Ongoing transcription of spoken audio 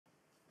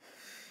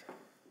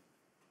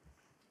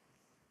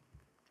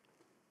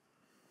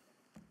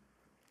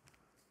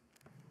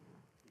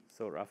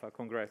So, Rafa,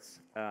 congrats.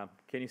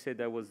 Can you say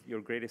that was your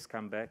greatest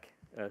comeback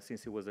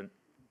since it was a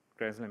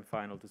Grand Slam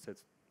final to set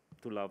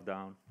to love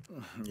down?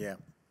 Yeah.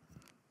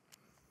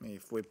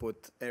 If we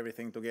put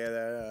everything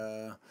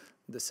together,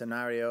 the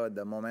scenario,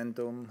 the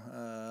momentum,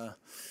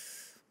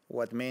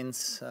 what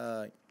means,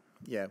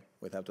 yeah,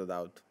 without a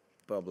doubt,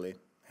 probably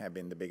have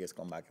been the biggest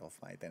comeback of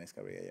my tennis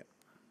career, yeah.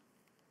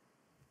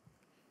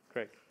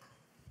 Craig.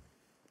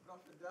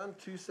 After down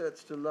 2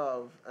 sets to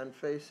love and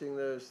facing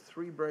those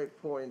 3 break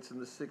points in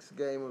the 6th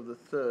game of the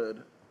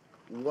 3rd,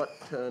 what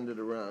turned it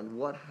around?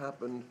 What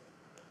happened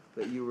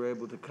that you were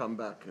able to come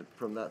back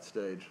from that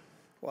stage?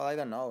 Well, I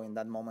don't know. In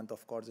that moment,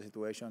 of course, the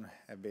situation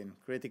had been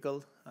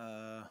critical.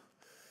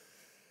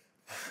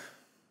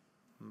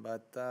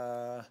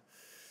 But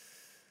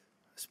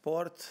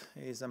sport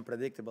is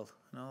unpredictable,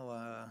 you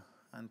know,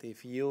 and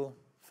if you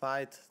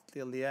fight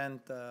till the end,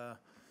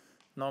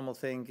 normal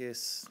thing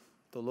is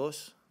to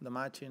lose the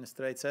match in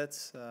straight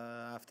sets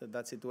after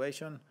that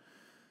situation.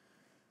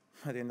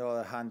 But on the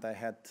other hand, I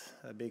had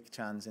a big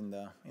chance in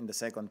the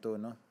second two,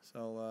 no?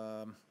 So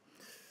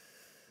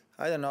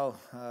I don't know.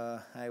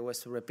 I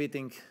was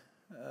repeating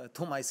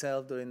to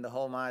myself during the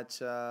whole match.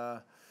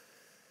 I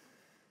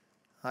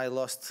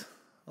lost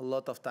a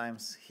lot of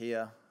times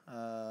here,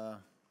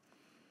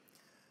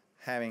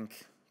 having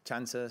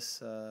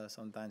chances.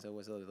 Sometimes I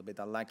was a little bit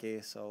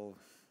unlucky, so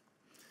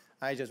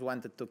I just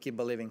wanted to keep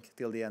believing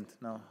till the end.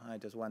 No, I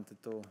just wanted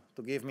to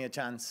give me a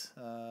chance,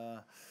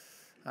 and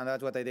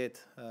that's what I did.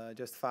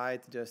 Just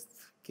fight, just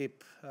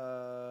keep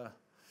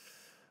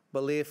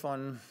belief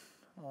on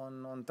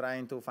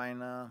trying to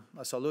find a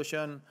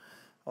solution.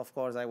 Of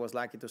course, I was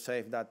lucky to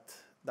save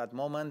that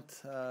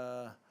moment.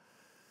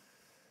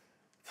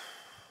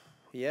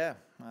 Yeah,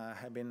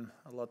 have been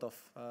a lot of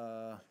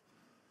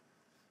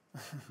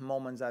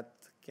moments that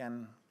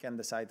can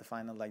decide the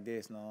final like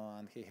this, no?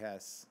 And he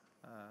has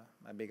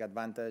a big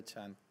advantage,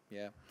 and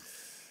yeah.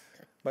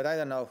 But I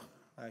don't know.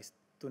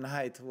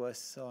 Tonight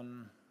was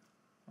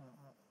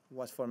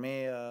for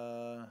me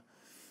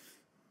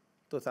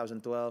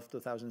 2012,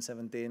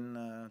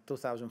 2017,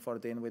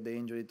 2014 with the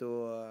injury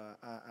too.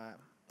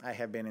 I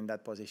have been in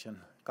that position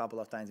a couple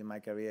of times in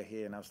my career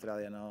here in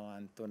Australia now,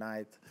 and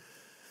tonight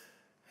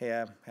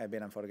here have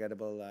been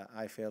unforgettable.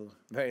 I feel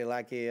very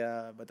lucky,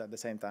 but at the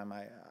same time,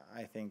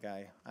 I think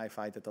I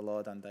fight it a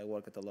lot and I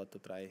work it a lot to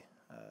try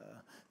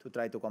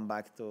to come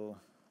back to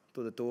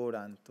the tour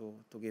and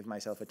to give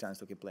myself a chance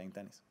to keep playing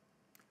tennis.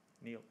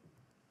 Neil.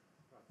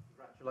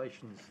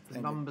 Congratulations. The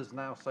numbers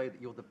now say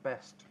that you're the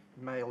best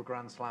male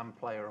Grand Slam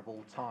player of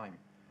all time.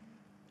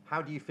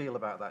 How do you feel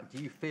about that?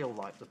 Do you feel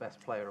like the best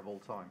player of all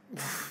time?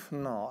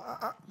 No,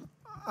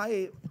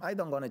 I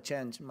don't want to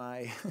change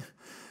my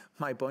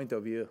my point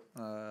of view,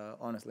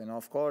 honestly. No,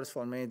 of course,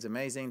 for me it's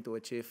amazing to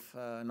achieve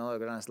another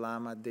Grand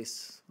Slam at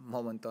this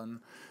moment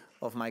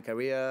of my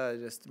career.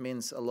 It just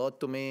means a lot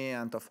to me,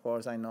 and of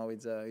course I know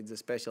it's a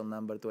special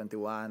number,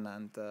 21,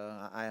 and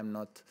I am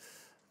not.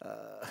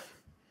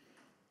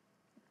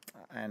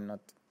 I'm not.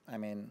 I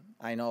mean,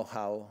 I know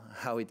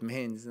how it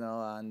means, you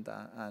know,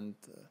 and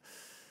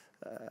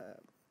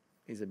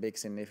is a big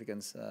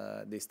significance,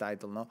 this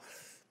title, no?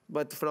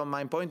 But from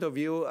my point of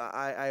view,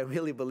 I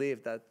really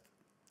believe that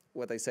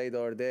what I said the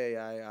other day,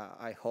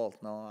 I hold,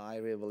 no? I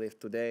really believe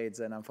today it's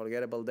an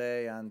unforgettable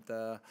day, and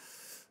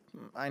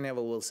I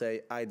never will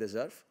say I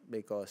deserve,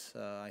 because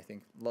I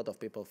think a lot of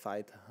people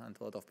fight and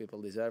a lot of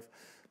people deserve,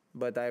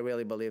 but I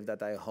really believe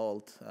that I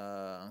hold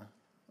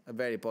a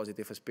very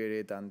positive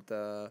spirit, and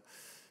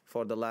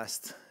for the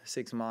last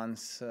 6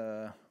 months,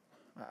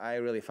 I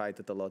really fight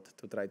it a lot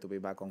to try to be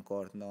back on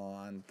court, no,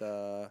 and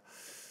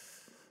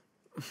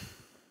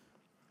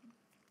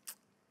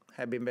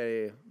have been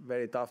very,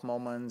 very tough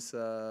moments,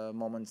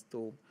 moments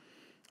to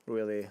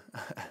really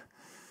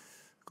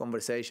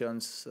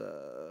conversations,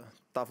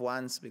 tough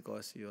ones,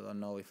 because you don't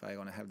know if I'm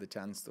gonna have the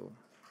chance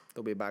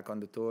to be back on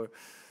the tour,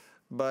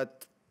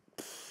 but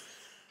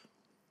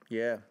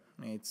yeah,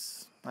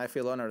 I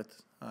feel honored.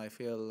 I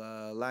feel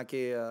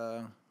lucky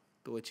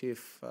to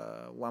achieve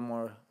one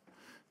more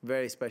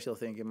very special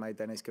thing in my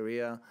tennis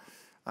career.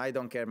 I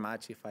don't care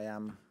much if I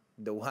am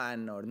the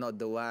one or not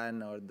the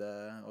one, or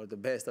the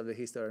best of the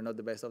history or not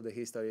the best of the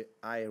history.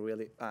 I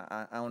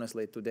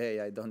honestly today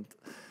I don't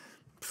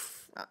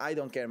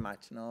care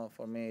much. No,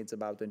 for me it's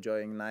about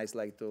enjoying nights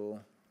like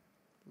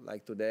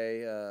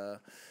today.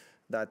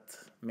 That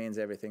means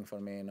everything for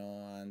me, you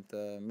know,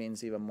 and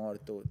means even more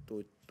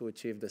to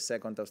achieve the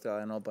second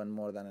Australian Open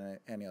more than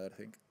any other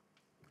thing.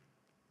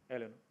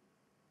 Eleanor.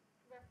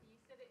 Rafa, you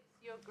said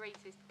it's your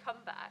greatest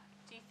comeback.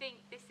 Do you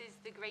think this is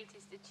the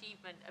greatest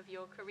achievement of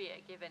your career,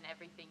 given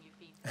everything you've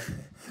been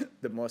through?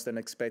 The most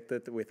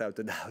unexpected, without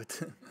a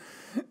doubt,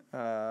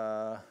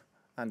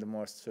 and the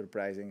most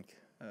surprising,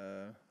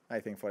 I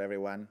think, for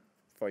everyone,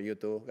 for you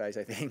too, guys,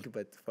 I think,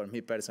 but for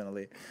me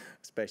personally,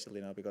 especially,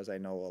 you know, because I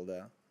know all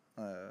the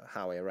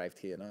how I arrived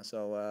here, you know?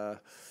 So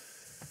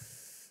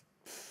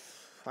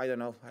I don't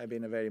know. I've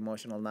been a very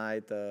emotional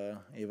night.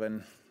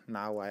 Even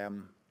now, I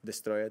am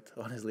destroyed.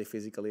 Honestly,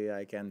 physically,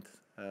 I can't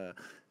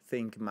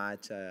think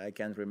match. I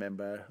can't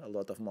remember a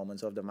lot of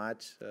moments of the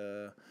match,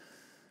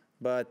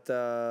 but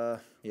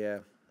yeah,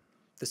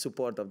 the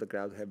support of the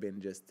crowd have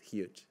been just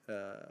huge.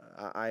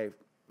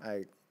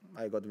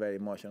 I got very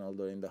emotional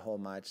during the whole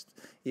match.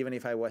 Even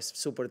if I was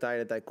super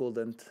tired, I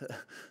couldn't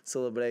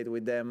celebrate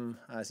with them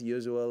as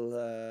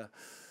usual.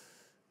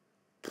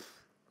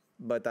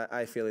 But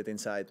I feel it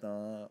inside.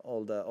 No?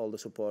 All the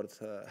support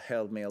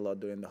helped me a lot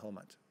during the whole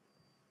match.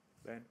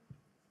 Ben?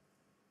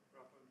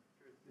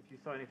 If you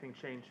saw anything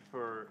change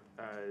for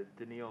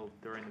Daniil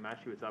during the match,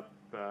 he was up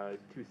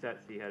 2 sets.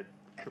 He had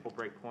triple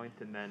break point,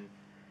 and then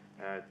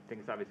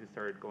things obviously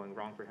started going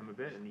wrong for him a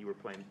bit, and you were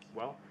playing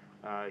well.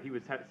 He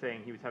was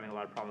saying he was having a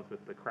lot of problems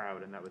with the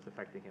crowd, and that was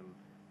affecting him.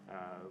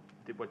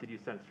 What did you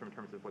sense from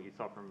terms of what you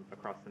saw from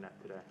across the net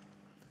today?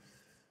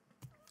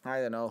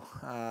 I don't know.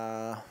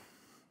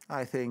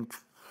 I think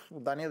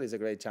Daniil is a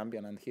great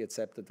champion, and he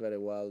accepted very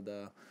well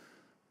the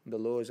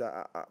lose.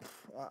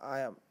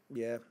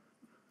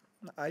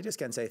 I just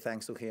can say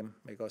thanks to him,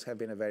 because it has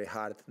been a very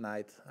hard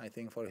night, I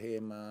think, for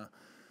him.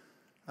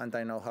 And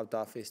I know how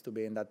tough it is to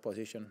be in that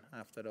position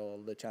after all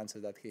the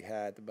chances that he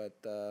had. But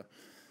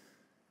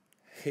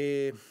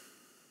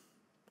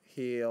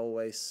he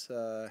always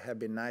have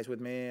been nice with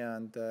me,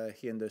 and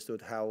he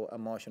understood how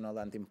emotional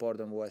and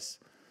important was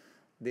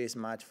this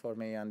match for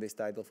me and this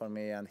title for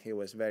me, and he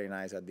was very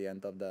nice at the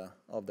end of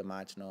the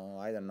match. No,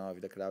 I don't know if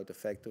the crowd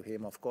affected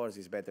him. Of course,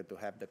 it's better to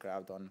have the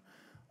crowd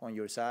on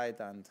your side,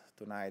 and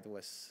tonight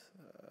was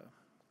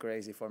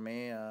crazy for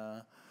me.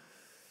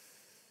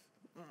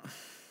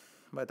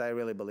 But I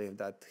really believe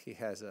that he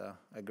has a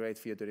great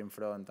future in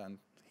front, and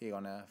he's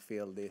gonna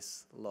feel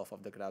this love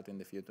of the crowd in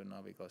the future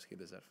now, because he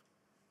deserves.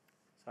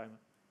 Simon?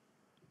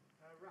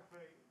 Rafa,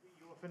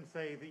 you often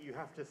say that you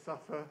have to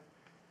suffer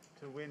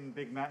to win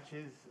big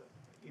matches.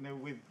 You know,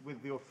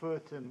 with your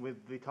foot and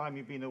with the time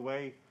you've been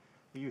away,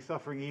 are you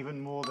suffering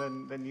even more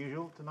than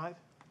usual tonight?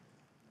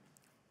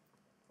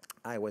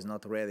 I was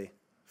not ready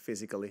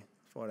physically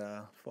for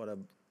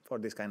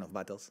this kind of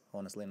battles.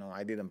 Honestly, no,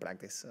 I didn't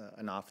practice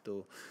enough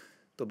to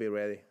be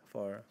ready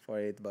for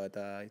it. But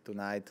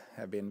tonight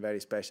have been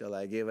very special.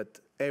 I give it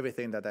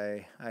everything that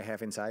I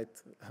have inside.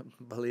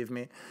 Believe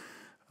me,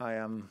 I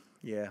am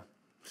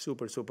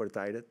super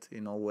tired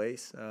in all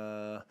ways.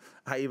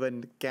 I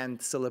even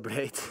can't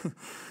celebrate.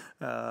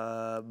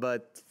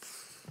 But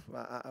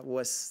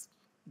was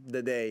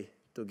the day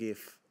to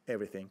give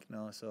everything, you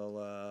know.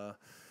 So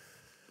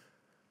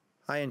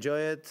I enjoy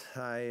it.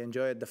 I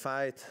enjoyed the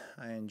fight.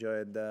 I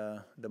enjoyed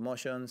the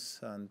emotions,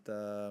 and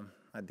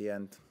at the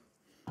end,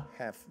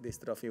 have this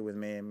trophy with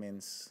me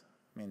means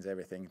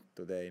everything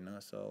today, you know.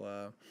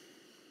 So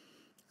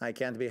I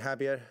can't be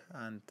happier,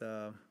 and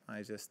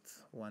I just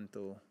want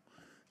to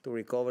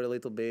recover a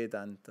little bit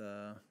and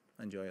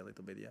enjoy a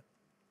little bit. Yeah.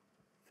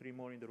 3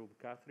 more in the room.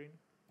 Catherine?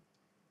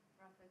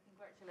 Rafa,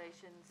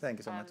 congratulations. Thank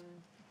you so much.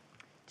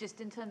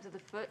 Just in terms of the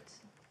foot,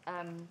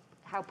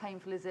 how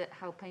painful is it?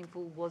 How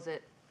painful was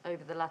it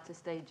over the latter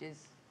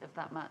stages of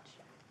that match?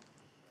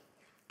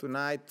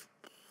 Tonight,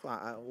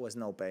 was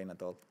no pain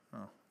at all.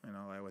 Oh, you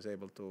know, I was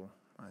able to,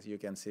 as you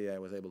can see, I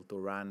was able to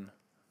run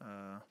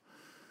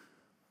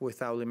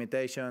without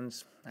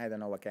limitations. I don't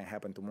know what can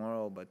happen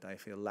tomorrow, but I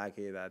feel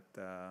lucky that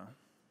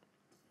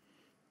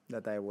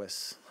I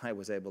was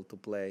able to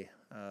play,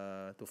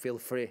 to feel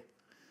free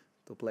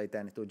to play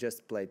tennis, to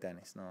just play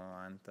tennis. No,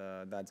 and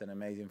that's an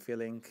amazing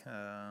feeling.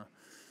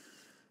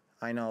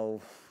 I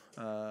know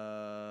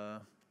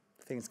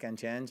things can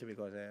change,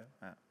 because,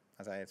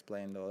 as I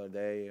explained the other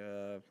day,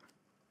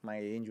 my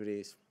injury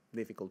is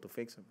difficult to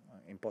fix,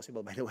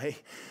 impossible, by the way.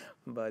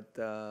 But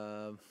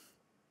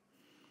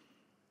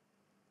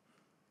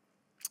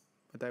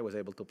I was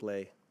able to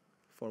play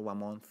for 1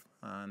 month,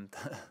 and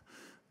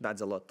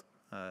that's a lot.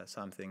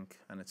 Something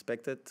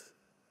unexpected,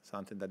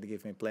 something that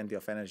gives me plenty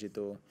of energy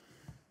to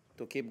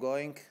keep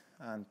going,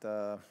 and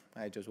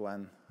I just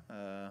want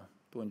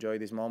to enjoy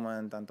this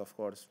moment, and of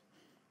course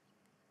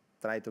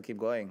try to keep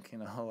going. You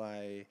know,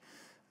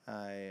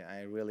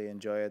 I really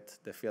enjoy it,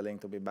 the feeling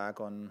to be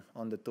back on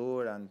the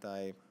tour, and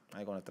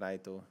I'm gonna try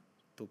to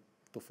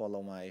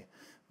follow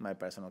my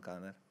personal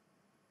calendar.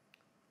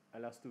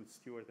 I'll ask to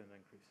Stuart and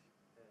then Chris.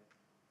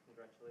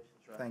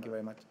 Congratulations, Rafa. Thank you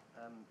very much.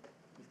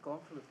 You've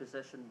gone from a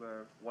position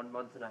where 1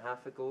 month and a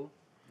half ago...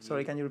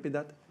 Sorry, can you repeat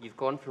that? You've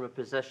gone from a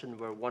position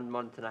where 1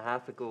 month and a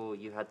half ago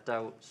you had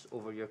doubts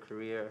over your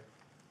career,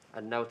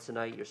 and now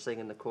tonight you're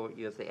singing the court,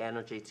 you have the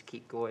energy to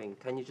keep going.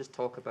 Can you just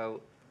talk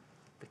about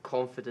the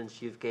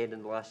confidence you've gained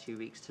in the last few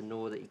weeks to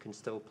know that you can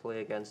still play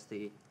against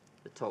the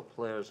top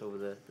players over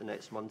the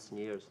next months and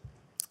years?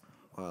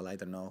 Well, I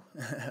don't know.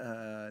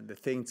 The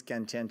things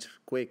can change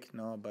quick,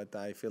 no? But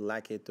I feel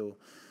lucky to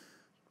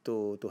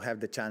have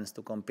the chance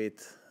to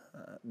compete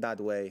that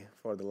way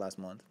for the last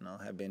month. No,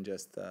 have been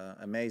just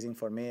amazing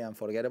for me,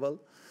 unforgettable.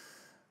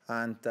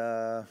 And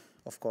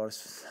of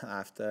course,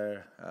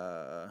 after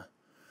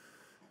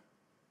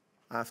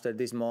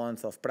this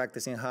month of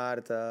practicing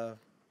hard,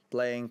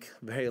 playing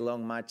very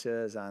long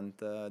matches, and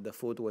the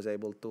foot was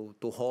able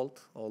to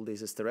hold all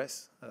this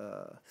stress.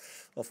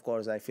 Of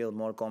course, I feel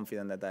more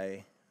confident that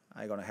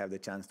I gonna have the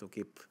chance to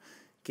keep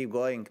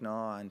going,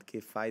 no, and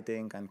keep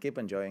fighting and keep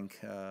enjoying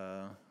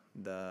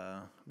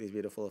this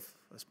beautiful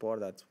sport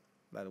that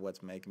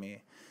what make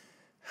me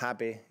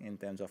happy in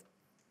terms of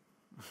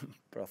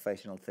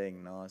professional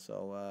thing, no.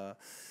 So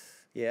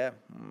yeah,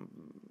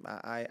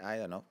 I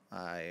don't know.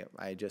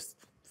 I just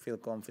feel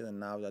confident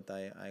now that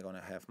I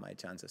gonna have my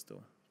chances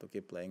to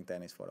keep playing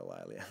tennis for a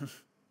while. Yeah.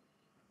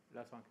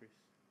 Last one, Chris.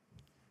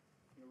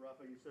 You know,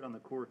 Rafa, you said on the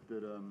court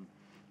that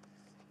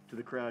to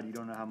the crowd, you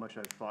don't know how much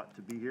I've fought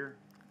to be here.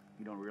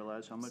 You don't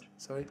realize how much.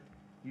 Sorry.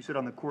 You said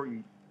on the court,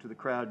 to the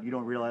crowd, you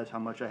don't realize how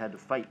much I had to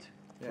fight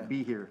to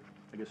be here.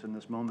 I guess in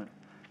this moment,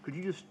 could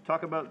you just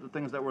talk about the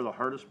things that were the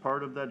hardest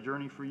part of that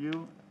journey for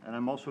you? And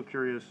I'm also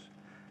curious,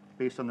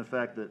 based on the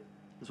fact that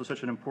this was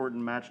such an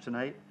important match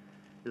tonight,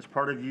 is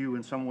part of you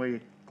in some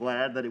way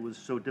glad that it was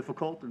so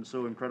difficult and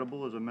so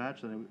incredible as a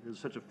match, and it was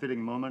such a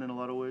fitting moment in a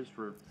lot of ways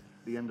for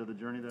the end of the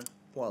journey there?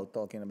 Well,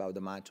 talking about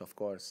the match, of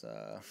course,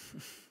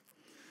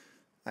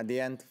 at the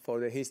end,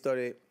 for the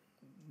history,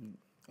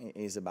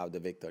 is about the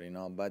victory, you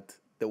know. But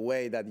the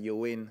way that you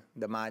win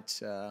the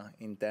match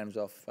in terms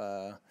of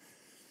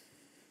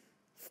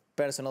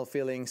personal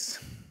feelings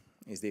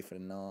is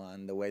different, no.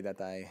 And the way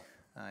that I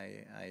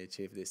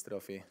achieved this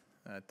trophy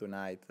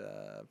tonight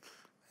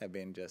have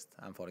been just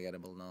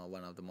unforgettable, no.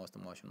 One of the most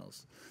emotional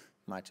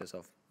matches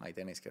of my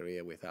tennis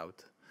career,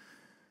 without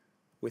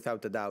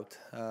a doubt.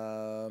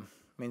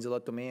 Means a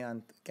lot to me.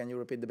 And can you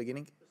repeat the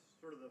beginning?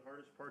 Sort of the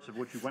hardest parts of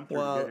what you went through.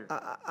 Well,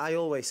 I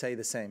always say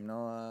the same,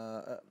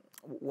 no.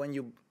 When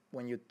you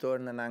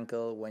turn an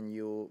ankle, when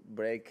you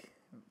break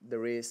the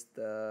wrist,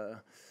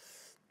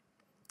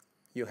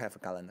 you have a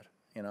calendar,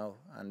 you know,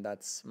 and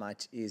that's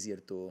much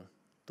easier to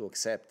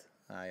accept.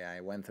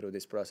 I went through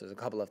this process a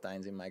couple of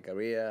times in my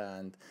career,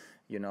 and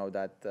you know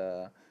that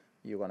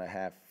you're gonna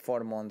have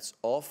 4 months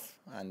off,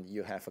 and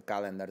you have a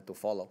calendar to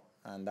follow,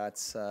 and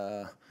that's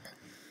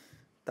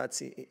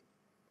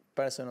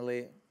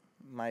personally,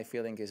 my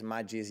feeling is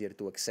much easier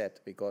to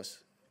accept,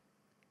 because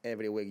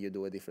every week you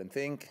do a different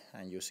thing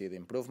and you see the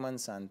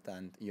improvements, and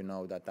you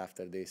know that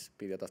after this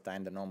period of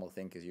time the normal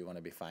thing is you're going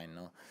to be fine,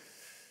 no.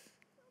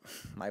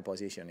 My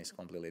position is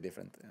completely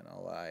different, you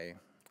know.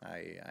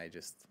 I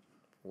just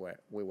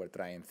we were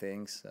trying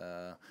things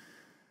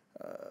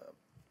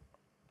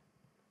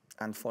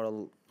and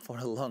for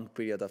a long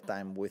period of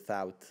time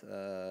without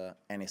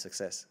any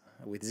success,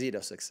 with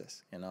zero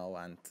success, you know.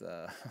 And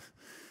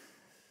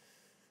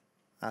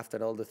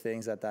after all the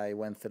things that I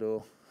went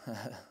through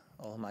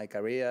all my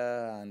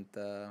career, and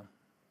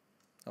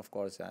of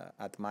course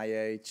at my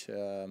age,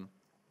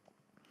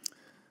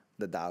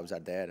 the doubts are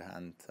there,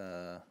 and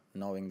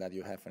knowing that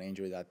you have an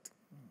injury that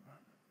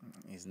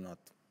is not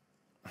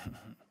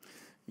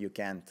you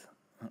can't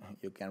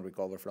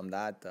recover from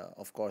that,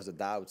 of course the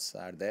doubts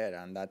are there,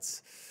 and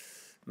that's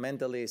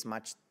mentally is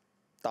much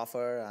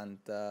tougher, and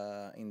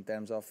in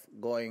terms of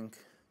going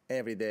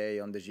every day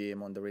on the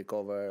gym, on the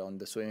recover, on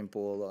the swimming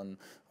pool,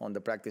 on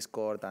the practice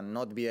court, and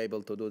not be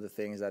able to do the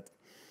things that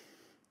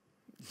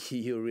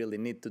you really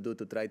need to do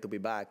to try to be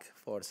back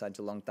for such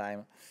a long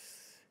time.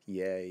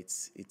 Yeah,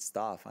 it's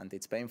tough, and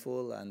it's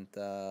painful, and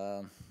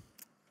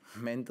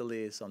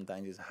mentally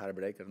sometimes it's a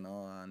heartbreaker,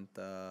 no. And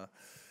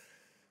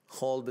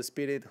hold the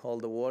spirit,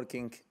 hold the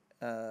working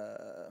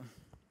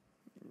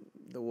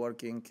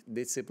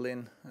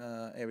discipline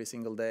every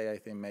single day, I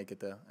think make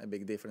it a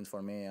big difference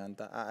for me.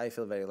 And I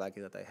feel very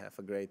lucky that I have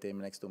a great team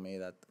next to me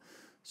that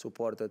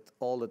supported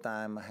all the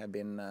time. I have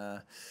been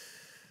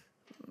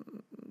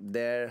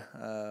there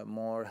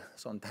more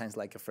sometimes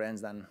like a friend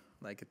than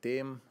like a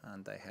team,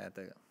 and I had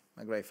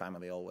a great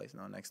family always,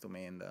 no, next to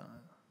me in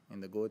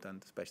the good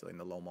and especially in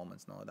the low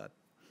moments, no, that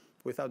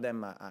without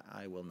them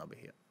I will not be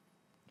here.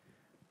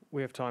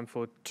 We have time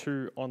for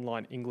 2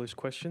 online English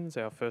questions.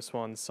 Our first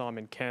one,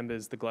 Simon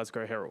Cambers, the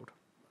Glasgow Herald.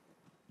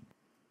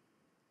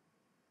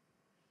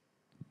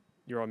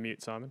 You're on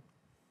mute, Simon.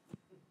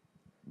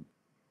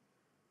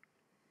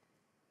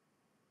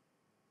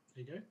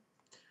 There you go.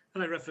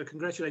 Hello, Rafa.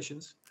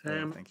 Congratulations.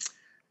 Thank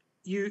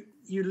you.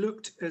 You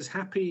looked as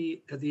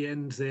happy at the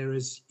end there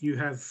as you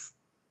have,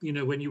 you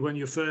know, when you won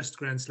your first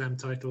Grand Slam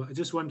title. I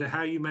just wonder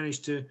how you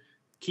managed to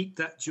keep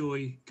that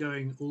joy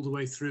going all the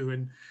way through,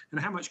 and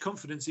how much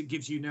confidence it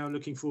gives you now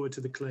looking forward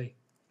to the clay.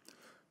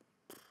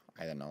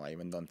 I don't know. I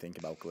even don't think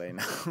about clay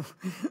now.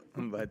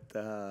 But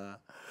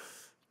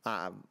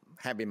I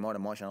have been more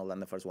emotional than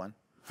the first one.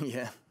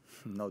 Yeah,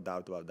 no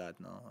doubt about that.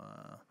 No,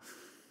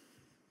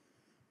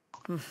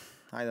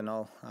 I don't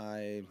know.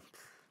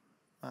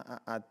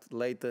 At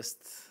latest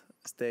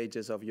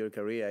stages of your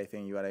career, I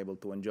think you are able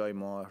to enjoy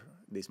more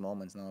these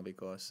moments now,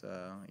 because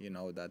you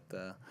know that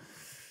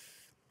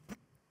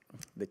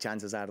the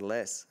chances are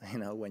less. You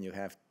know, when you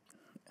have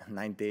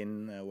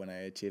 19, when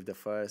I achieved the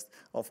first,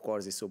 of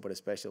course it's super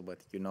special, but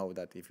you know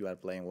that if you are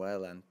playing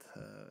well, and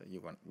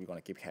you're going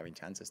to keep having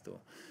chances to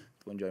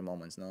enjoy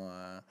moments.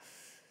 No,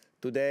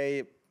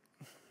 today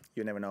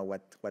you never know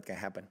what can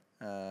happen.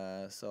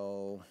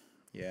 So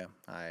yeah,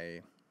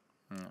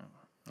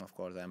 of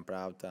course I'm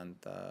proud, and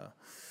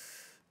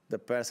the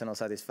personal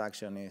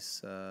satisfaction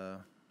is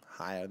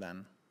higher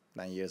than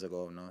years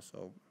ago. No,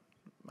 so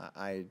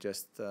I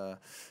just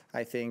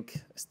I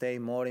think stay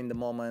more in the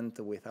moment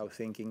without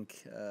thinking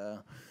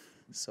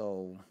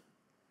so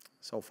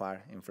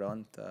far in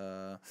front.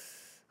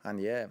 And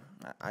yeah,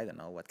 I don't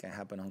know what can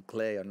happen on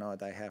clay or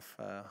not. I have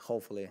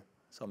hopefully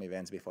some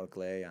events before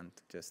clay, and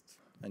just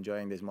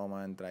enjoying this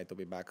moment, try to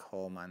be back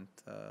home and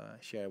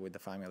share with the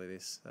family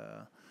this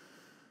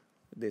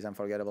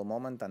unforgettable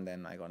moment, and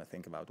then I'm going to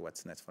think about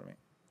what's next for me.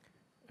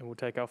 And we'll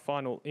take our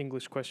final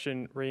English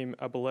question, Reem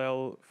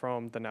Abulel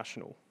from The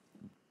National.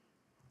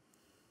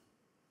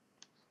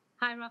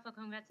 Hi, Rafa,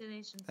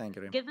 congratulations. Thank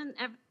you, Reem.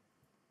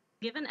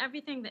 Given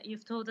everything that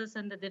you've told us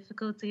and the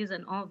difficulties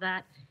and all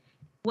that,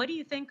 what do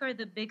you think are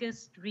the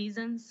biggest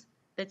reasons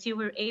that you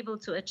were able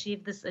to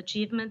achieve this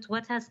achievement?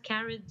 What has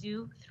carried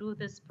you through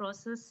this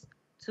process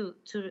to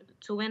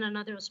win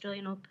another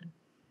Australian Open?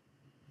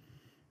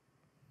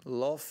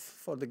 Love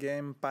for the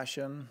game,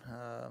 passion,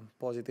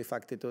 positive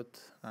attitude,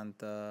 and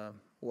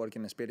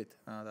working spirit.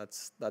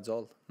 That's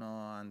all.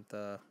 No,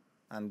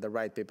 and the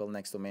right people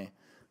next to me,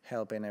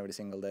 helping every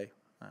single day.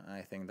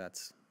 I think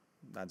that's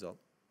all.